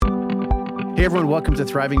Hey everyone, welcome to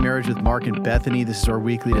Thriving Marriage with Mark and Bethany. This is our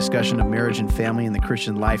weekly discussion of marriage and family in the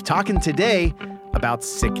Christian life. Talking today about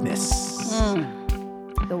sickness.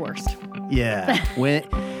 The worst. Yeah. When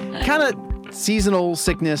kind of seasonal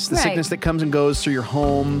sickness, the sickness that comes and goes through your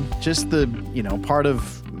home, just the, part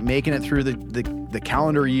of making it through the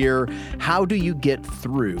calendar year. How do you get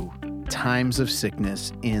through times of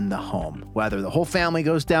sickness in the home? Whether the whole family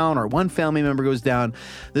goes down or one family member goes down,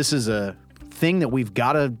 this is a thing that we've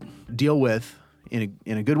got to deal with in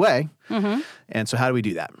a good way. Mm-hmm. And so how do we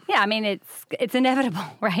do that? Yeah, I mean, it's inevitable,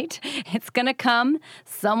 right? It's going to come.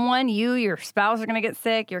 Someone, your spouse are going to get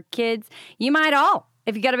sick, your kids. You might all,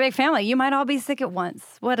 if you got a big family, you might all be sick at once.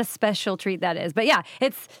 What a special treat that is. But yeah,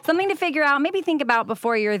 it's something to figure out, maybe think about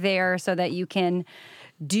before you're there so that you can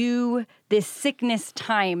do this sickness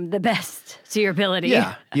time the best to your ability.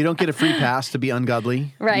 Yeah. You don't get a free pass to be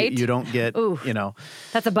ungodly. Right. You don't get,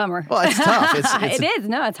 That's a bummer. Well, it's tough.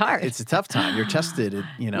 It's hard. It's a tough time. You're tested,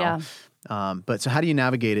 Yeah. But so how do you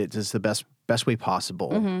navigate it just the best way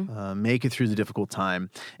possible? Mm-hmm. Make it through the difficult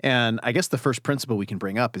time. And I guess the first principle we can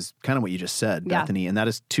bring up is kind of what you just said, Bethany, and that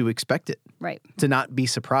is to expect it. Right. To not be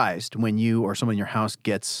surprised when you or someone in your house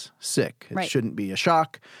gets sick. It shouldn't be a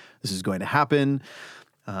shock. This is going to happen.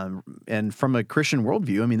 And from a Christian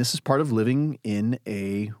worldview, I mean, this is part of living in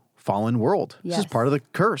a fallen world. Yes. This is part of the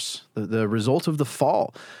curse, the result of the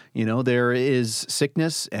fall. There is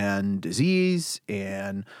sickness and disease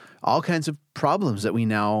and all kinds of problems that we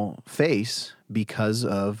now face because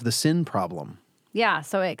of the sin problem. Yeah,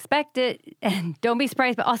 so expect it and don't be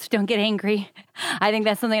surprised, but also don't get angry. I think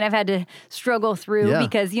that's something I've had to struggle through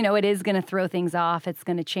because, it is going to throw things off. It's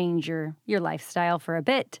going to change your lifestyle for a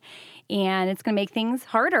bit, and it's going to make things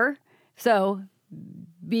harder. So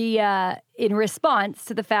be in response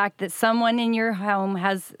to the fact that someone in your home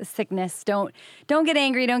has sickness. Don't get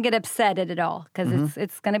angry. Don't get upset at it all because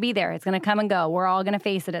it's going to be there. It's going to come and go. We're all going to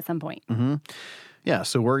face it at some point. Mm-hmm. Yeah,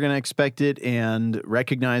 so we're going to expect it and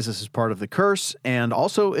recognize this is part of the curse, and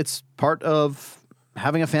also it's part of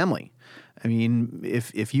having a family. I mean,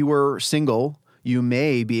 if you were single, you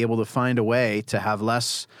may be able to find a way to have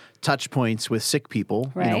less touch points with sick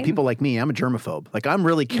people. Right. People like me, I'm a germaphobe. Like, I'm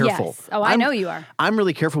really careful. Yes. Oh, I know you are. I'm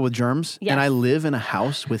really careful with germs, and I live in a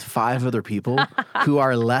house with 5 other people who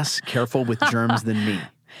are less careful with germs than me.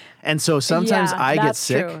 And so sometimes I get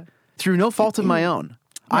sick through no fault of my own.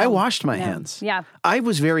 I washed my hands. Yeah. I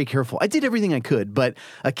was very careful. I did everything I could, but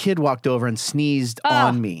a kid walked over and sneezed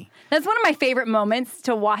on me. That's one of my favorite moments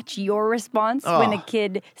to watch your response when a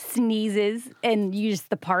kid sneezes and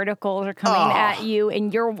the particles are coming at you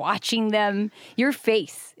and you're watching them. Your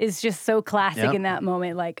face is just so classic in that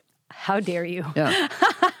moment. Like, how dare you? Yeah.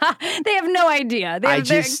 They have no idea.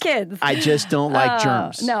 They're kids. I just don't like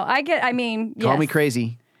germs. No, Call me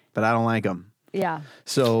crazy, but I don't like them. Yeah.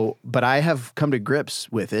 So, but I have come to grips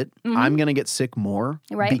with it. Mm-hmm. I'm going to get sick more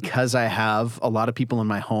because I have a lot of people in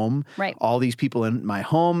my home. Right. All these people in my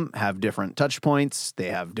home have different touch points. They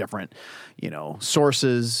have different,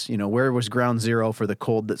 sources. Where was ground zero for the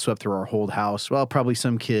cold that swept through our whole house? Well, probably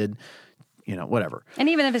some kid, whatever. And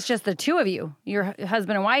even if it's just the two of you, your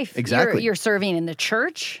husband and wife, exactly. You're serving in the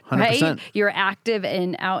church, 100%. Right? You're active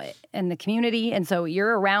and out in the community, and so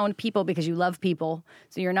you're around people because you love people.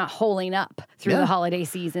 So you're not holing up through the holiday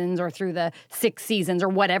seasons or through the 6 seasons or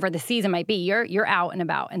whatever the season might be. You're out and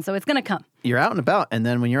about, and so it's going to come. You're out and about, and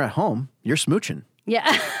then when you're at home, you're smooching. Yeah,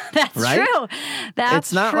 that's right? true.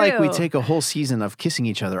 It's not like we take a whole season of kissing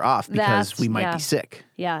each other off because we might be sick.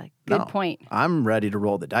 Yeah, good point. I'm ready to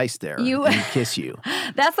roll the dice there and kiss you.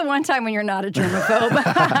 That's the one time when you're not a germaphobe.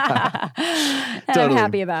 And totally. I'm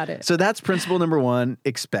happy about it. So that's principle number 1,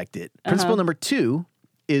 expect it. Principle number 2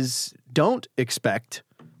 is don't expect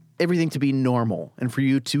everything to be normal and for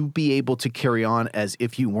you to be able to carry on as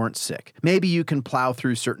if you weren't sick. Maybe you can plow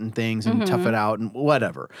through certain things and tough it out and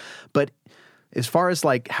whatever. But as far as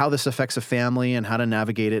like how this affects a family and how to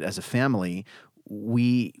navigate it as a family,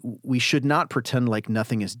 we should not pretend like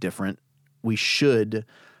nothing is different. We should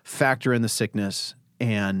factor in the sickness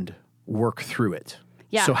and work through it.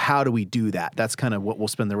 Yeah. So how do we do that? That's kind of what we'll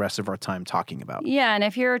spend the rest of our time talking about. Yeah, and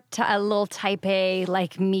if you're a little type A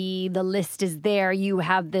like me, the list is there. You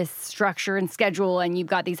have this structure and schedule, and you've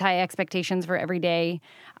got these high expectations for every day.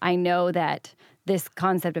 I know that this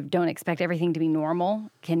concept of don't expect everything to be normal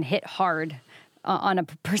can hit hard on a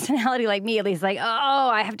personality like me, at least, like,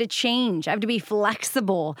 I have to change. I have to be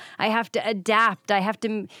flexible. I have to adapt. I have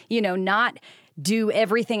to, not do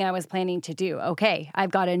everything I was planning to do. Okay, I've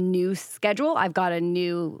got a new schedule. I've got a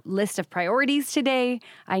new list of priorities today.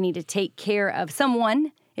 I need to take care of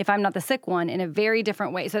someone if I'm not the sick one in a very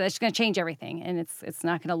different way. So that's going to change everything, and it's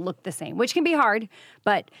not going to look the same, which can be hard,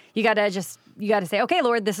 but you got to say, okay,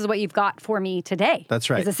 Lord, this is what you've got for me today. That's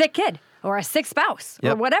right. It's a sick kid or a sick spouse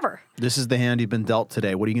or whatever. This is the hand you've been dealt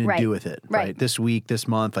today. What are you going to do with it? Right. This week, this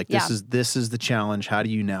month, this is the challenge. How do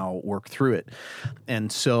you now work through it?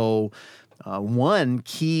 And so one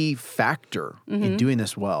key factor in doing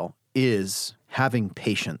this well is having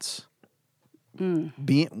patience.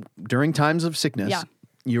 During times of sickness,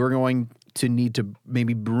 you are going to need to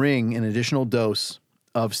maybe bring an additional dose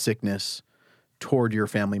of sickness toward your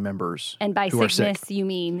family members. And by sickness, you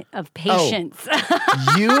mean of patience.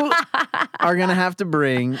 You are going to have to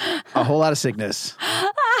bring a whole lot of sickness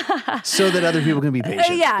so that other people can be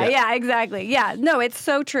patient. Yeah, exactly. Yeah, no, it's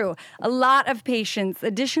so true. A lot of patience,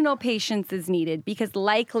 additional patience is needed because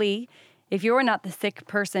likely, if you're not the sick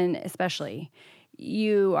person especially,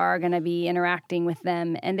 you are going to be interacting with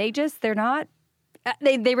them and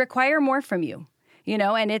they require more from you,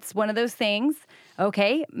 and it's one of those things.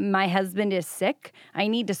 Okay, my husband is sick. I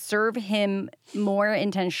need to serve him more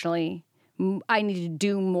intentionally. I need to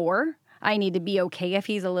do more. I need to be okay if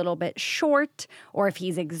he's a little bit short or if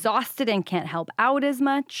he's exhausted and can't help out as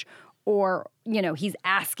much, or, he's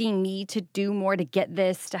asking me to do more to get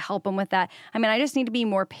this, to help him with that. I mean, I just need to be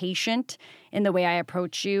more patient in the way I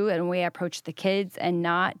approach you and the way I approach the kids and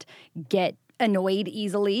not get annoyed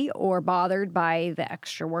easily or bothered by the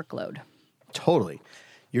extra workload. Totally.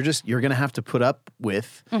 You're going to have to put up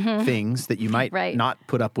with things that you might not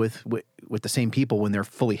put up with the same people when they're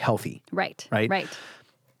fully healthy. Right.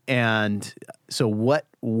 And so what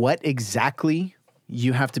exactly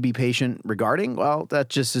you have to be patient regarding? Well, that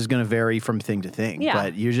just is going to vary from thing to thing. Yeah.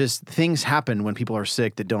 But things happen when people are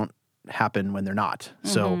sick that don't happen when they're not.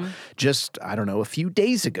 So just, I don't know, a few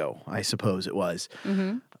days ago, I suppose it was,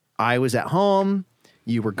 I was at home.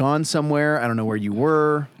 You were gone somewhere. I don't know where you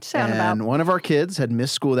were. And one of our kids had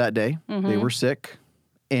missed school that day. They were sick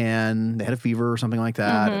and they had a fever or something like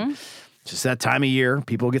that. And just that time of year,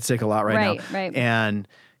 people get sick a lot right now. Right. And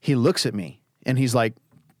he looks at me and he's like,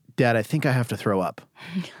 Dad, I think I have to throw up.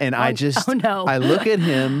 And I look at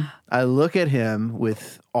him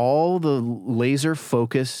with all the laser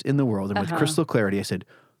focus in the world and with crystal clarity. I said,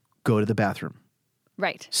 go to the bathroom.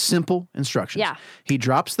 Right. Simple instructions. Yeah. He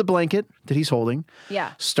drops the blanket that he's holding.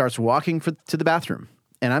 Yeah. Starts walking to the bathroom.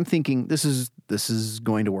 And I'm thinking, this is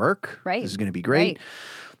going to work. Right. This is going to be great.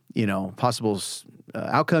 Right. Possible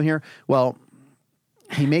outcome here. Well,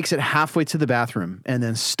 he makes it halfway to the bathroom and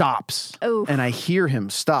then stops. Oof. And I hear him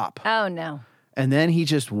stop. Oh, no. And then he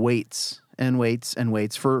just waits and waits and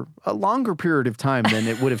waits for a longer period of time than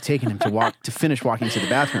it would have taken him to finish walking to the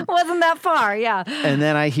bathroom. Wasn't that far, yeah. And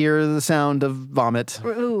then I hear the sound of vomit.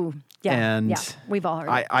 Ooh, yeah. And we've all heard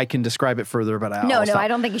it. I can describe it further, but I'll No, stop. I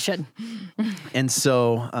don't think you should. And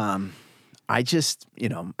so I just,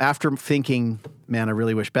 after thinking, man, I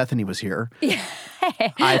really wish Bethany was here,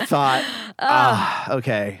 I thought,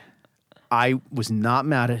 okay, I was not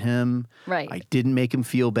mad at him. Right. I didn't make him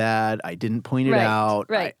feel bad. I didn't point it out.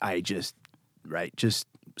 Right. I just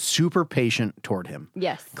super patient toward him.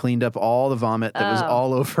 Yes. Cleaned up all the vomit that was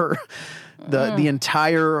all over the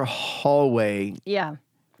entire hallway. Yeah.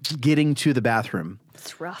 Getting to the bathroom.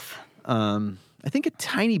 It's rough. I think a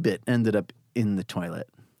tiny bit ended up in the toilet.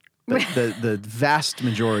 The vast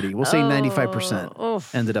majority, we'll say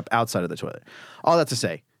 95%, ended up outside of the toilet. All that to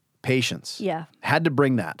say, patience. Yeah. Had to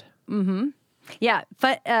bring that. Mm-hmm. Yeah.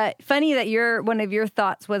 Funny that one of your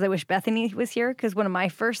thoughts was, I wish Bethany was here, because one of my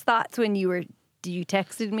first thoughts when you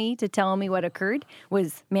texted me to tell me what occurred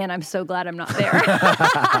was, man, I'm so glad I'm not there.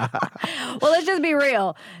 Well, let's just be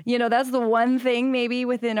real. That's the one thing maybe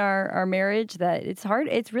within our marriage that it's hard.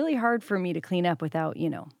 It's really hard for me to clean up without,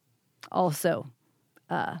 also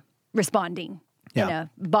responding in a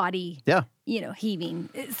body, heaving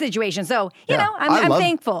situation. So, I'm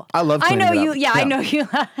thankful. I love cleaning I know it you. up. Yeah, I know you.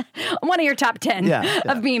 One of your top 10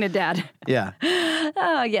 of being a dad. Yeah.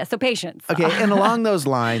 Oh, yeah. So patience. Okay. And along those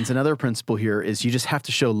lines, another principle here is you just have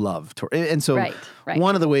to show love. And so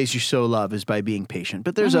one of the ways you show love is by being patient,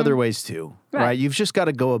 but there's other ways too, right? You've just got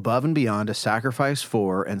to go above and beyond to sacrifice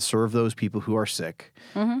for and serve those people who are sick.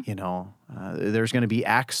 There's going to be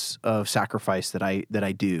acts of sacrifice that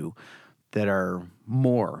I do that are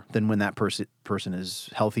more than when that person is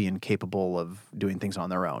healthy and capable of doing things on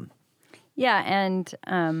their own. Yeah, and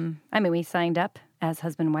we signed up as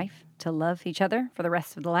husband and wife to love each other for the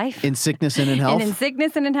rest of the life. In sickness and in health? And in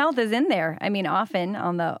sickness and in health is in there. Often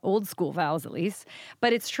on the old school vows at least.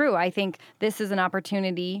 But it's true. I think this is an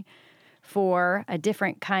opportunity for a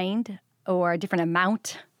different kind or a different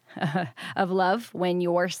amount of love when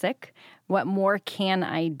you're sick. What more can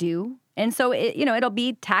I do And so, it'll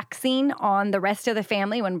be taxing on the rest of the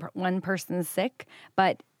family when one person's sick,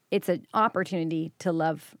 but it's an opportunity to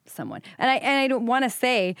love someone. And I don't want to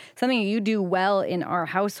say something you do well in our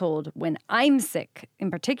household when I'm sick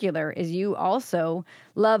in particular is you also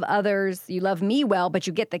love others. You love me well, but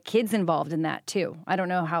you get the kids involved in that too. I don't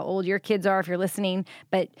know how old your kids are if you're listening,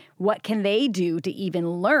 but what can they do to even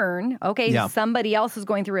learn? Okay, somebody else is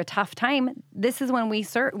going through a tough time. This is when we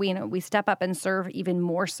serve. We step up and serve even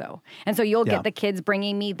more so. And so you'll get the kids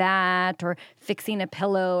bringing me that, or fixing a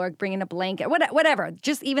pillow, or bringing a blanket, whatever.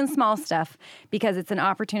 Just even small stuff, because it's an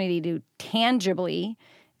opportunity to tangibly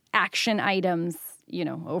action items,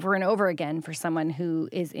 over and over again for someone who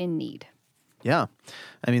is in need. Yeah.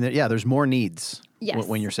 I mean, there's more needs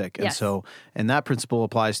when you're sick. And and that principle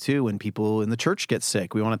applies too when people in the church get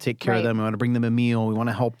sick. We want to take care of them. We want to bring them a meal. We want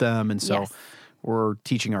to help them. And so we're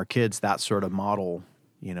teaching our kids that sort of model,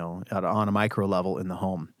 on a micro level in the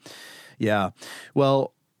home. Yeah.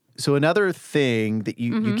 Well, so another thing that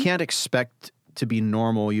you can't expect to be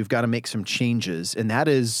normal, you've got to make some changes. And that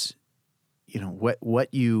is,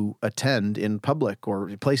 what you attend in public or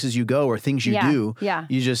places you go or things you do. Yeah.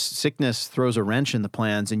 Sickness throws a wrench in the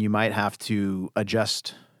plans, and you might have to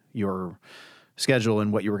adjust your schedule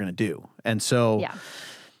and what you were going to do. And so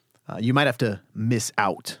you might have to miss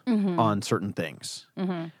out on certain things.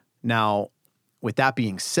 Mm-hmm. Now, with that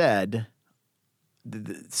being said,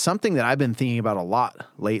 something that I've been thinking about a lot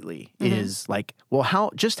lately is like, well,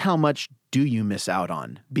 how much do you miss out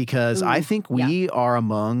on? Because I think we are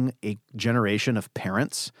among a generation of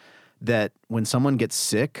parents that when someone gets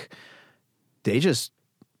sick, they just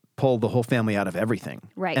pull the whole family out of everything.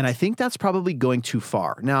 Right. And I think that's probably going too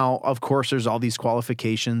far. Now, of course, there's all these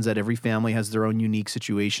qualifications that every family has their own unique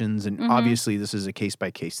situations. And obviously this is a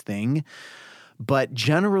case-by-case thing. But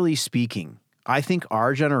generally speaking, I think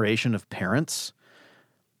our generation of parents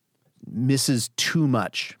misses too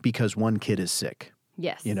much because one kid is sick.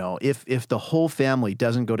 Yes. If the whole family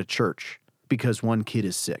doesn't go to church because one kid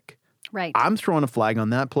is sick. Right. I'm throwing a flag on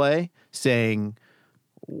that play saying,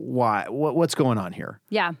 why? What's going on here?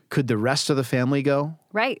 Yeah. Could the rest of the family go?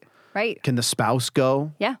 Right. Can the spouse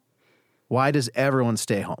go? Yeah. Why does everyone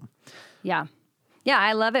stay home? Yeah. Yeah,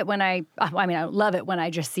 I love it when I love it when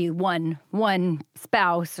I just see one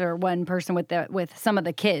spouse or one person with some of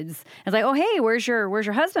the kids. It's like, oh, hey, where's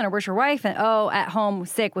your husband or where's your wife? And at home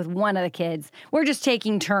sick with one of the kids. We're just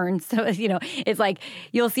taking turns. So, it's like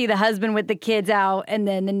you'll see the husband with the kids out, and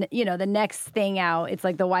then, the next thing out, it's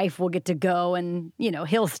like the wife will get to go and,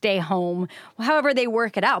 he'll stay home. However they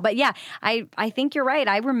work it out. But yeah, I think you're right.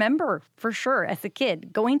 I remember for sure as a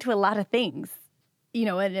kid going to a lot of things. In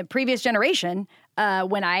a previous generation,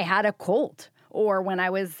 when I had a cold or when I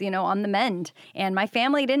was, on the mend, and my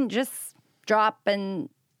family didn't just drop the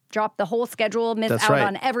whole schedule, miss out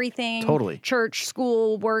on everything. Totally. Church,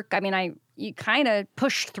 school, work. You kind of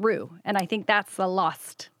pushed through, and I think that's a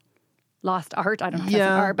lost art. I don't know if that's an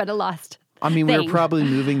art, but a lost thing. We're probably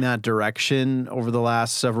moving that direction over the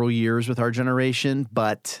last several years with our generation,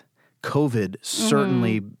 but COVID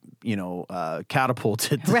certainly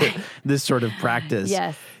catapulted this sort of practice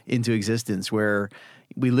into existence, where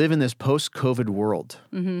we live in this post-COVID world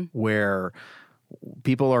where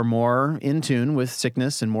people are more in tune with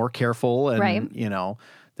sickness and more careful. And,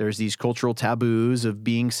 there's these cultural taboos of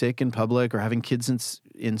being sick in public or having kids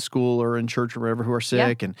in school or in church or wherever who are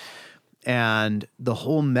sick. Yeah. And the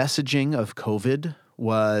whole messaging of COVID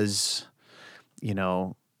was,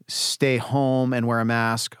 stay home and wear a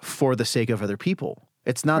mask for the sake of other people.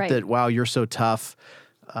 It's not that, wow, you're so tough,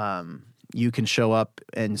 you can show up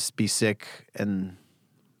and be sick and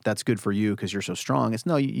that's good for you because you're so strong. It's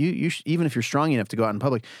no, you even if you're strong enough to go out in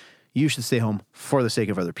public, you should stay home for the sake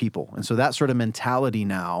of other people. And so that sort of mentality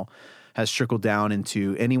now has trickled down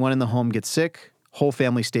into anyone in the home gets sick, whole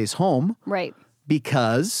family stays home. Right.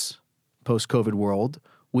 Because post-COVID world,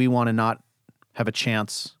 we want to not have a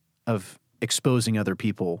chance of exposing other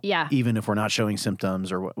people, even if we're not showing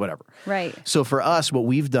symptoms or whatever. Right. So for us, what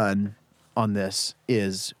we've done on this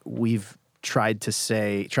is we've tried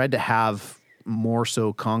to have more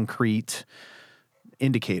so concrete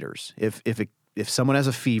indicators. If someone has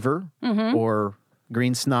a fever or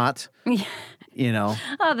green snot, the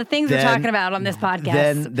things we're talking about on this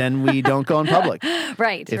podcast, then we don't go in public.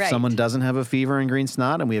 Right. If someone doesn't have a fever and green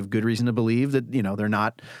snot, and we have good reason to believe that they're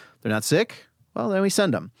not sick, well, then we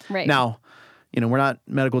send them. Right. Now, we're not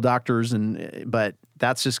medical doctors, but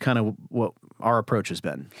that's just kind of what our approach has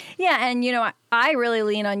been. Yeah, and I really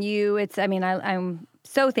lean on you. I'm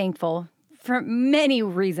so thankful for many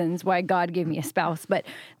reasons why God gave me a spouse, but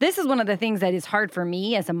this is one of the things that is hard for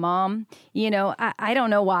me as a mom. I don't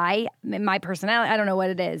know why. My personality, I don't know what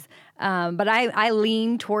it is. But I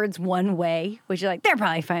lean towards one way, which is like, they're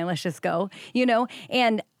probably fine, let's just go,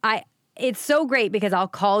 and it's so great because I'll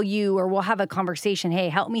call you or we'll have a conversation. Hey,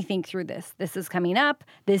 help me think through this. This is coming up.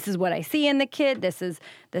 This is what I see in the kid. This is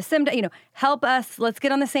the symptom, help us. Let's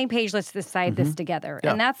get on the same page. Let's decide this together.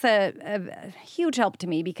 Yeah. And that's a huge help to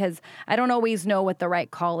me because I don't always know what the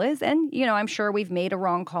right call is. And, I'm sure we've made a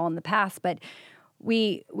wrong call in the past, but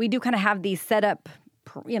we do kind of have these set up,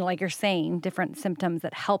 like you're saying, different symptoms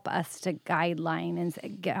that help us to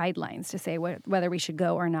guidelines to say whether we should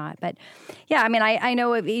go or not. But yeah, I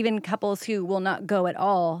know of even couples who will not go at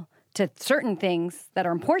all to certain things that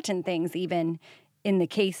are important things, even in the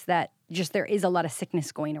case that just there is a lot of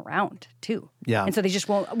sickness going around too. Yeah. And so they just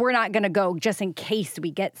won't, we're not going to go just in case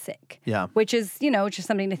we get sick. Yeah. Which is, just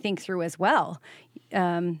something to think through as well.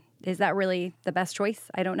 Is that really the best choice?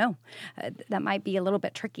 I don't know. That might be a little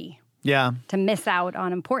bit tricky. Yeah. To miss out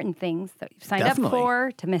on important things that you've signed up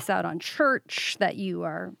for, to miss out on church that you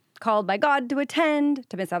are called by God to attend,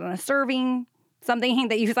 to miss out on a serving, something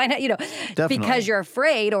that you signed up, because you're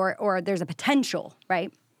afraid or there's a potential,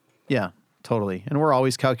 right? Yeah, totally. And we're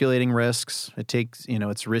always calculating risks. It takes,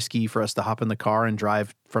 it's risky for us to hop in the car and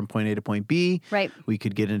drive from point A to point B. Right. We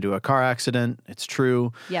could get into a car accident. It's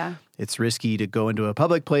true. Yeah. It's risky to go into a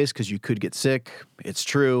public place because you could get sick. It's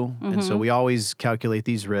true. Mm-hmm. And so we always calculate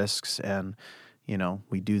these risks and,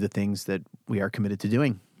 we do the things that we are committed to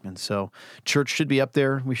doing. And so church should be up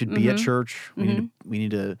there. We should be at church. We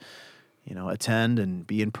need to, attend and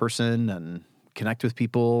be in person and connect with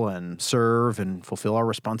people and serve and fulfill our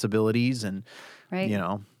responsibilities and,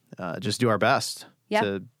 just do our best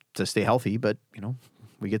to stay healthy. But,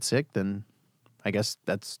 we get sick, then I guess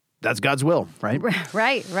that's God's will, right?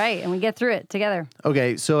 Right. And we get through it together.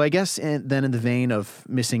 Okay, so I guess then in the vein of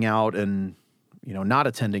missing out and, not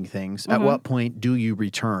attending things, at what point do you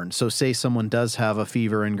return? So say someone does have a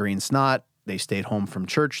fever and green snot, they stayed home from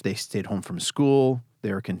church, they stayed home from school,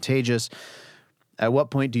 they were contagious. At what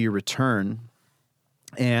point do you return?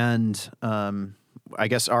 And I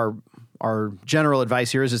guess our general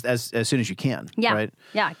advice here is just as soon as you can, right?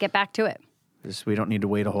 Yeah, get back to it. We don't need to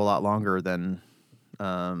wait a whole lot longer than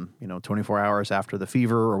 24 hours after the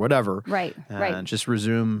fever or whatever. Right. And just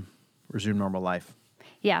resume normal life.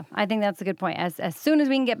 Yeah, I think that's a good point. As soon as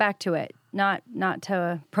we can get back to it, not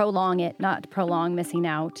to prolong it, not to prolong missing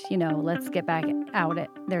out, let's get back out it.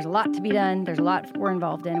 There's a lot to be done. There's a lot we're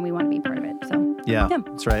involved in. We want to be part of it. So yeah,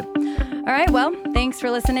 that's right. All right. Well, thanks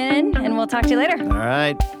for listening in, and we'll talk to you later. All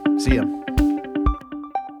right. See ya.